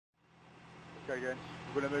Okay, again.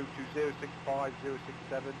 We're going to move to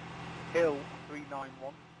 065067, Hill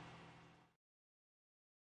 391.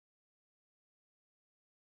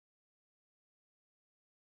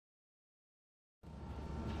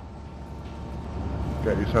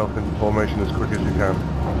 Get yourself in formation as quick as you can.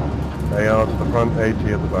 AR to the front, AT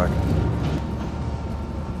at the back.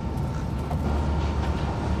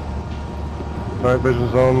 Night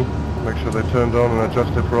vision's on. Make sure they're turned on and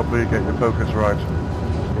adjusted properly. Get your focus right.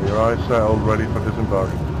 Get your eyes settled, ready for disembark.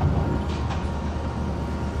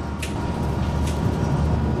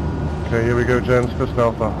 Okay, here we go, gents. First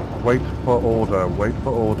Alpha. Wait for order. Wait for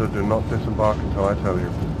order. Do not disembark until I tell you.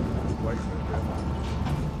 Wait for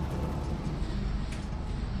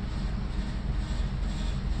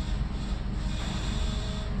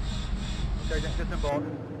it. Okay, then disembark.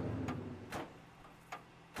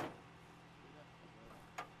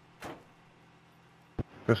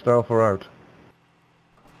 First Alpha out.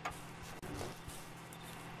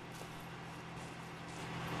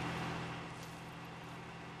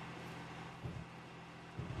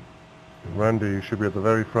 Randy, you should be at the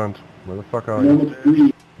very front. Where the fuck are you?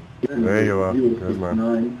 There you are. Good man.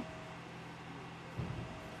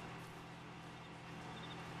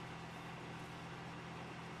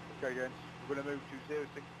 Okay, again. We're going to move to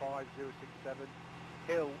 065067,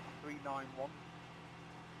 Hill 391.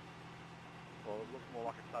 Well, it looks more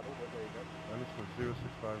like a saddle, but there you go. And it's for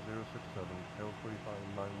 065067, Hill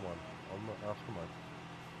 3591. On the ask for mine.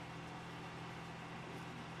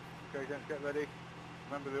 Okay, gents, get ready.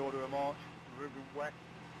 Remember the order of march. We're moving west.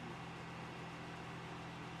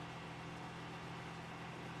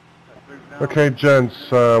 Let's move now. Okay,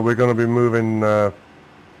 gents, we're going to be moving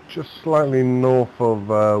just slightly north of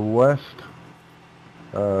west.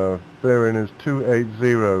 Bearing is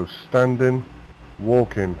 280, standing,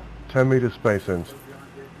 walking, 10 meter spacings.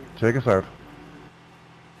 Take us out.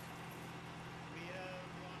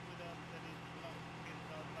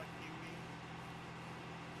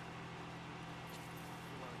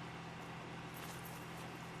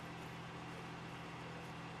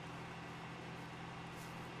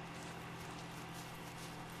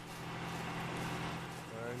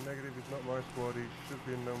 Negative, he's not my squad, he should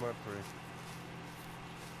be in Nomad 3.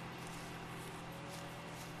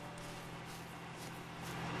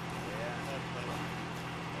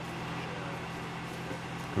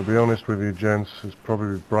 To be honest with you, gents, it's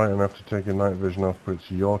probably bright enough to take your night vision off, but it's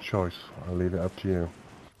your choice. I'll leave it up to you.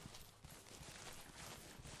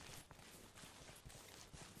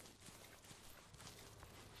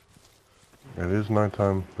 It is night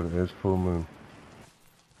time, but it is full moon.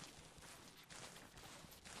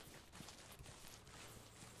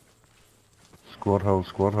 Squad hold,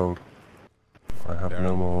 squad hold. I have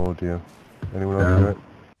no more audio. Anyone else do it?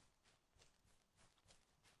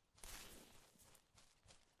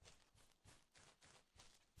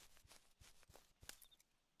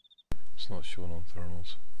 It's not showing on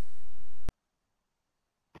thermals.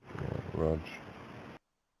 Yeah, Rog.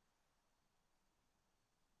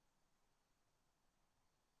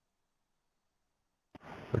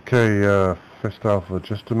 Okay, Fist Alpha,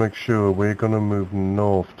 just to make sure, we're going to move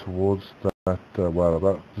north towards that, well,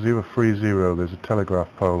 about 030, there's a telegraph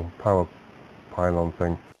pole, power pylon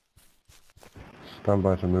thing. Stand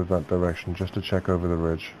by to move that direction, just to check over the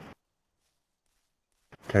ridge.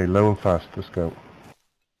 Okay, low and fast, let's go.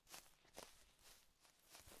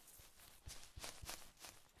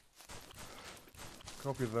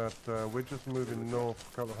 Copy that, we're just moving north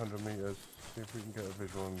a couple of hundred meters, see if we can get a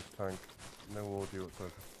visual on this tank. No audio at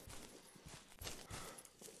present.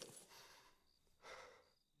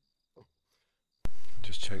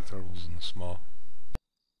 Just check thermals in the small.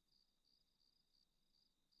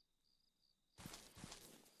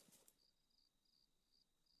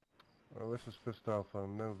 Well, this is Fist Alpha,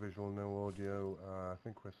 no visual, no audio, I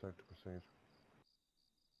think we're safe to proceed.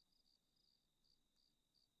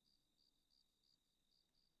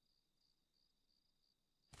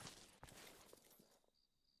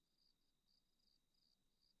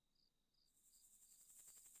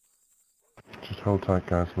 Just hold tight,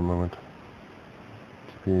 guys, for a moment.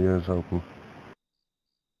 Keep your ears open.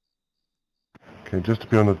 Okay, just to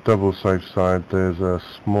be on the double safe side, there's a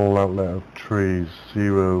small outlet of trees,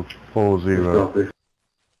 040.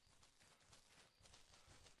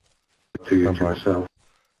 Stand by.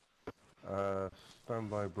 Stand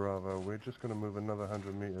by, Bravo. We're just going to move another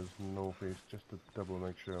 100 meters northeast, just to double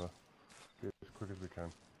make sure. Be as quick as we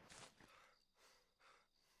can.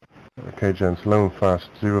 Okay, gents, low and fast,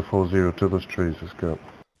 040 to those trees, let's go.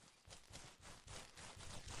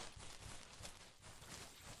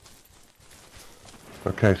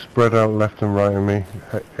 Okay, spread out left and right of me,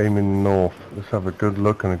 aiming north. Let's have a good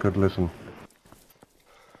look and a good listen.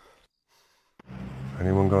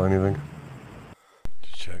 Anyone got anything?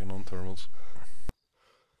 Just checking on thermals.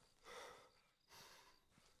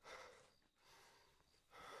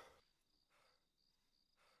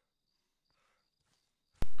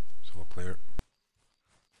 It's all clear.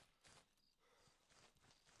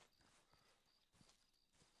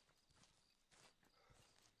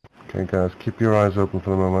 Okay guys, keep your eyes open for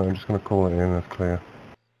the moment. I'm just going to call it in as clear.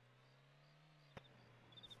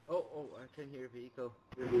 Oh, I can hear a vehicle.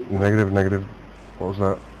 Negative, negative. What was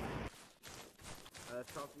that?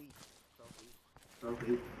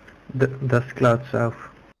 Southeast. Dust cloud south.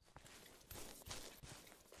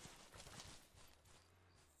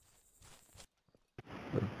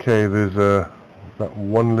 Okay, there's that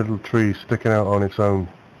one little tree sticking out on its own,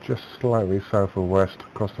 just slightly south of west,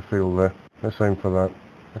 across the field there. Let's aim for that.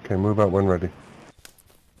 Okay, move out when ready.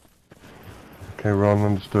 Okay, Ron,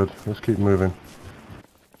 understood. Let's keep moving.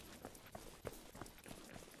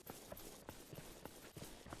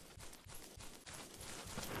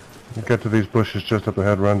 Get to these bushes just up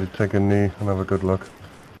ahead, Randy. Take a knee and have a good look.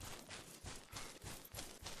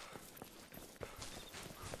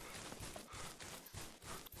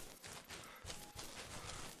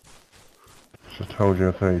 Just hold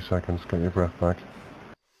your 30 seconds, get your breath back.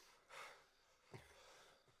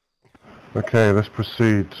 Okay, let's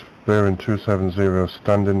proceed. Bearing 270,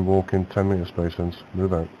 stand in, walk in, 10 meter spacings.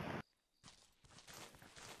 Move out.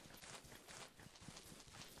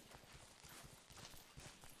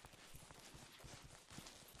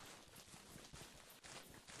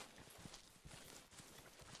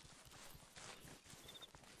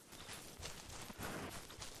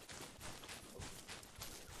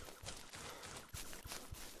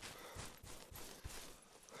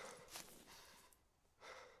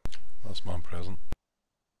 Last man present.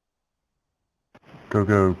 Go,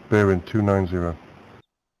 go, bearing 290.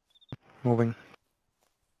 Moving.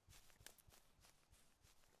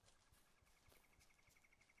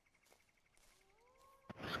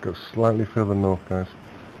 Let's go slightly further north, guys.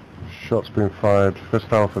 Shots being fired.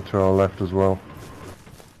 Fist Alpha to our left as well.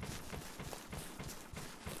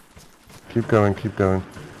 Keep going, keep going.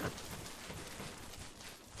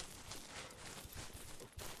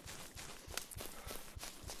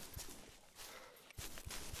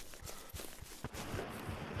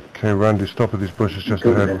 Okay, Randy, stop at these bushes just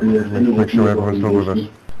ahead. Make sure everyone's still with us.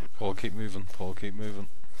 Paul, keep moving. Paul, keep moving.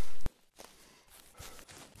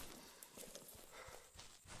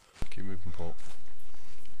 Keep moving, Paul.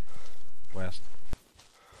 West.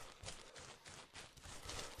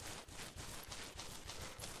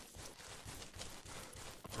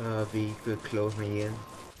 Vehicle close me in.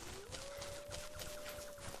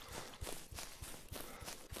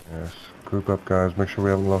 Yes, group up, guys. Make sure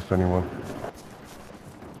we haven't lost anyone.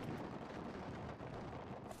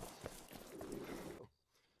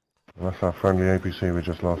 That's our friendly APC we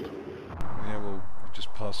just lost. Yeah, well, we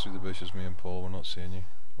just passed through the bushes, me and Paul. We're not seeing you.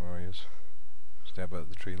 Where are you? Step out of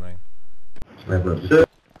the tree line. Yeah,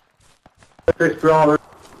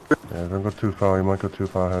 don't go too far. You might go too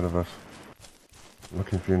far ahead of us.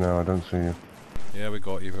 Looking for you now. I don't see you. Yeah, we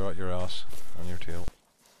got you. We're at your ass and your tail.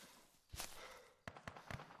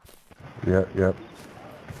 Yeah, yeah.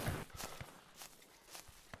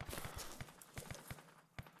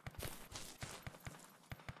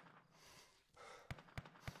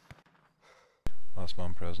 Last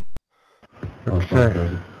man present.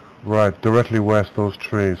 Okay. Right, directly west, those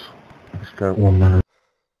trees. Let's go.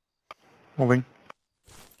 Moving.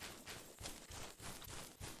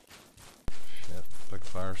 Shit, big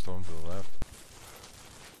firestorm to the left.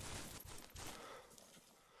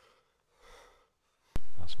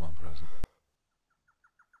 Last man present.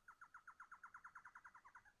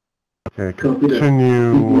 Okay,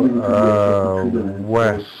 continue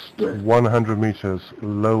west 100 meters,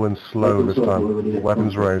 low and slow this time.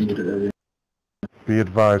 Weapons raised. Be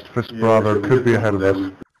advised, Fist Bravo could be ahead of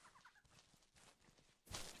us.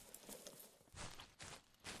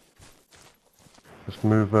 Just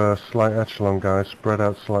move a slight echelon, guys. Spread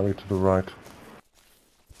out slightly to the right.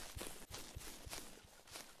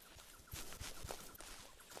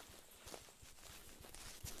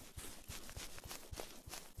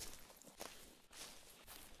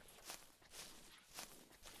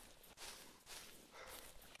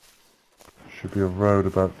 Should be a road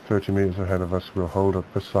about 30 meters ahead of us. We'll hold up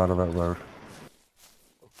this side of that road.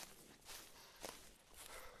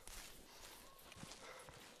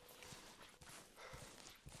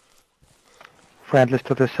 Friendlies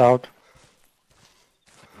to the south.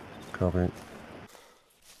 Copy.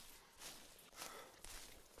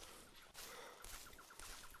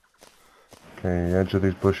 Okay, edge of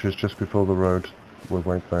these bushes just before the road. We'll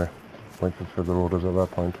wait there. Wait for further orders at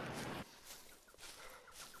that point.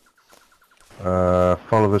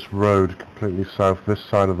 Follow this road completely south, this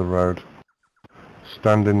side of the road.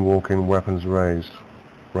 Standing, walking, weapons raised.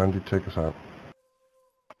 Randy, take us out.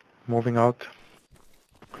 Moving out.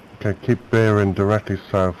 Okay, keep bearing directly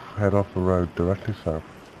south. Head off the road, directly south.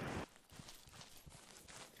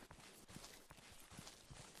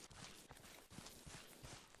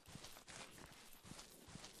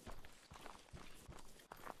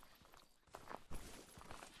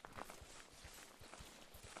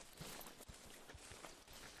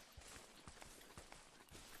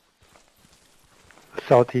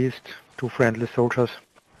 Southeast, 2 friendly soldiers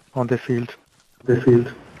on the field.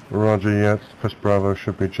 Roger, yes. First Bravo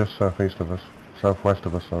should be just southeast of us. Southwest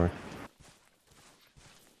of us, sorry.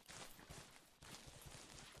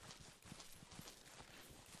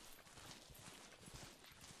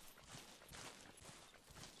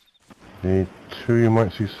 The 2 you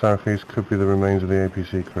might see southeast could be the remains of the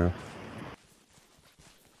APC crew.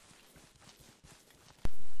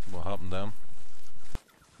 What happened to them?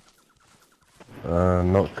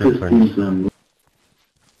 Not good things.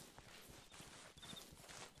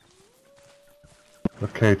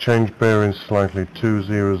 Okay, change bearings slightly,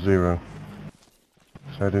 200.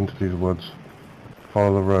 Let's head into these woods.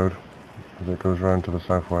 Follow the road as it goes round to the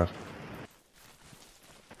southwest.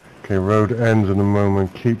 Okay, road ends in a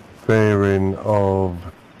moment. Keep bearing of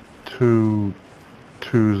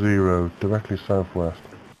 220, directly southwest.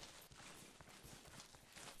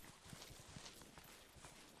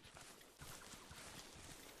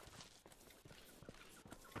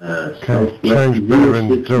 Okay, change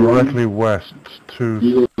bearing directly west,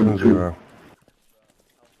 270.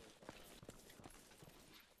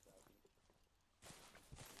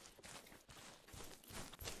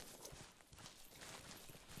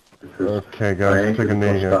 Okay guys, take a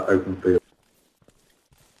knee here.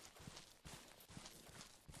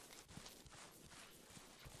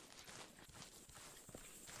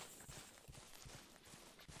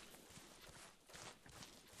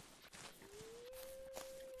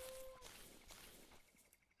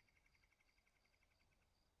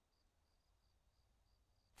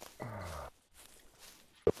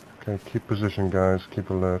 Okay, keep position guys,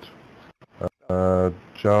 keep alert.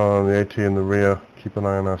 John, the AT in the rear, keep an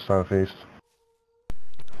eye on our southeast.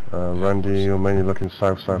 Randy, you're mainly looking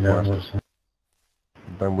south-southwest.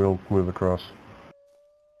 Then we'll move across.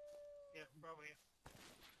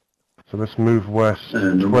 So let's move west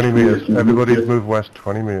 20 meters. Everybody's move west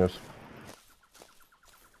 20 meters.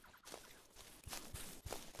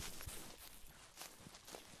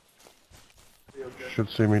 Should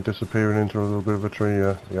see me disappearing into a little bit of a tree,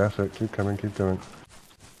 yeah. Yeah, so keep coming, keep going.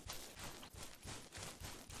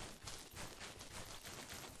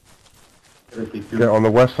 Get on the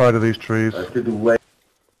west side of these trees.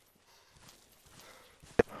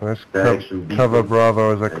 Let's cover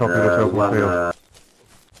Bravo as I copy this open field.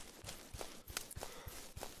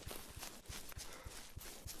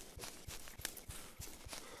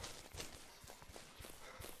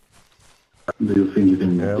 Do you think you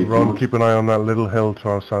can Ron, keep an eye on that little hill to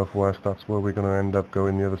our southwest. That's where we're going to end up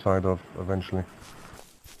going the other side of eventually.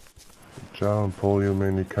 Jah and Paul, you're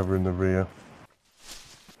mainly covering the rear.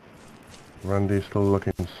 Randy's still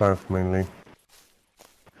looking south mainly.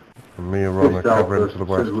 And me and Ron are covering to the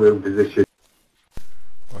west.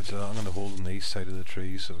 Roger that, I'm going to hold on the east side of the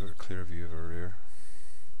trees so I've got a clear view of our rear.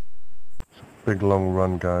 Big long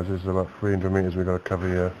run guys, this is about 300 meters we've got to cover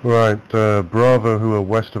here. Right, Bravo who are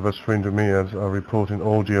west of us 300 meters are reporting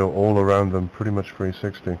audio all around them, pretty much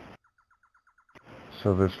 360.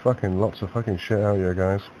 So there's lots of fucking shit out here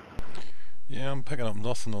guys. Yeah, I'm picking up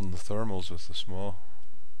nothing on the thermals with the small.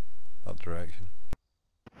 That direction.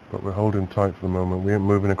 But we're holding tight for the moment, we ain't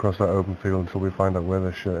moving across that open field until we find out where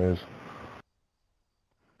this shit is.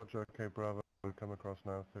 Okay, Bravo, we'll come across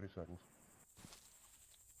now, 30 seconds.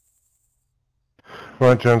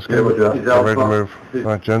 Right, gents, get ready to move.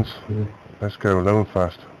 Right, gents, let's go, low and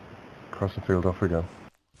fast. Across the field, off we go.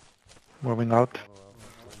 Moving out.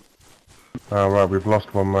 Right, we've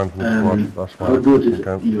lost one man from the squad, that's why.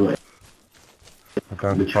 Okay. We're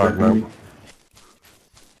down to 5 now.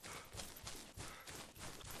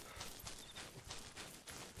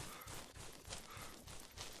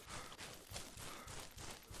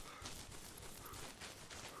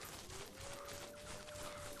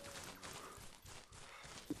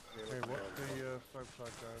 South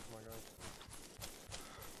side guys, my guys.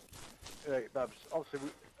 Hey, Babs, obviously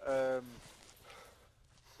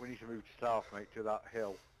we need to move to south, mate, to that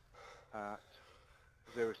hill at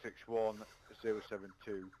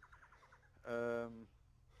 061072. Do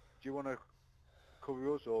you want to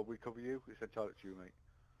cover us or we cover you? It's entirely to you, mate.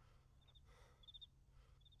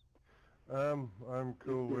 I'm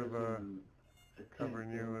cool with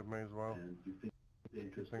Covering you, it may as well. And you think they're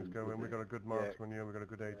interested Things in go in. We progress. got a good marksman here. We got a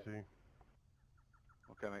good AT.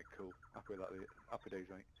 Okay, mate, cool. Happy with that, happy days,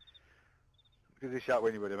 mate. Give us a shout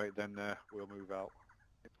when you're ready, mate, then we'll move out.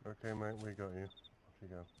 Okay, mate, we got you. Off you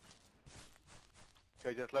go.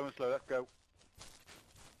 Okay, just slow and slow, let's go.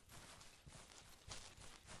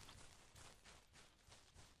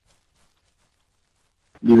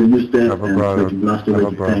 You will use that Have a and try brother. to blast Have away a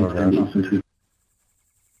the brother, tanks and guys. infantry.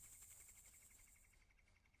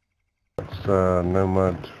 It's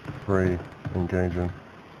Nomad free engaging.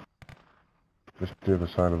 Just the other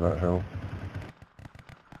side of that hill.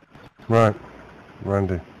 Right,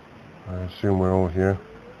 Randy. I assume we're all here.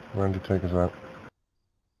 Randy, take us out.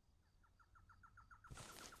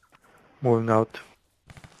 Moving out.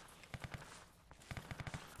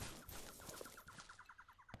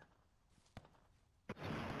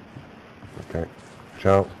 Okay.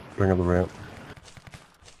 Ciao. Bring up the rear.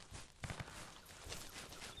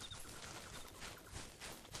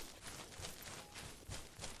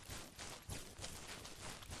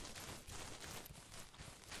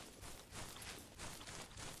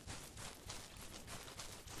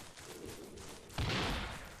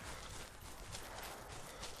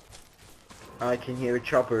 I can hear a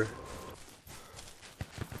chopper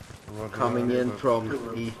Roger, coming Roger, in Roger.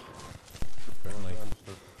 from east. Apparently.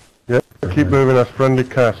 Yep, keep moving. That's friendly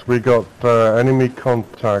cast. We got enemy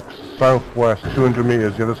contacts southwest, 200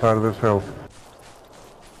 meters, the other side of this hill.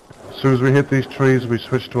 As soon as we hit these trees, we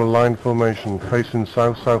switch to a line formation, facing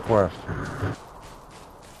south-southwest.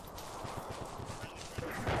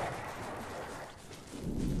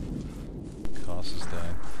 Cast is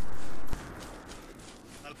down.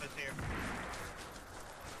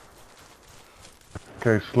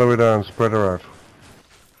 Okay, slow it down, spread her out.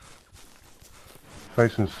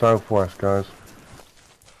 Facing southwest, guys.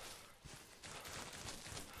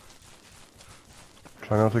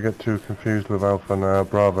 Try not to get too confused with Alpha now,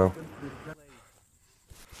 Bravo.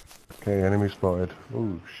 Okay, enemy spotted.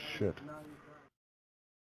 Oh shit.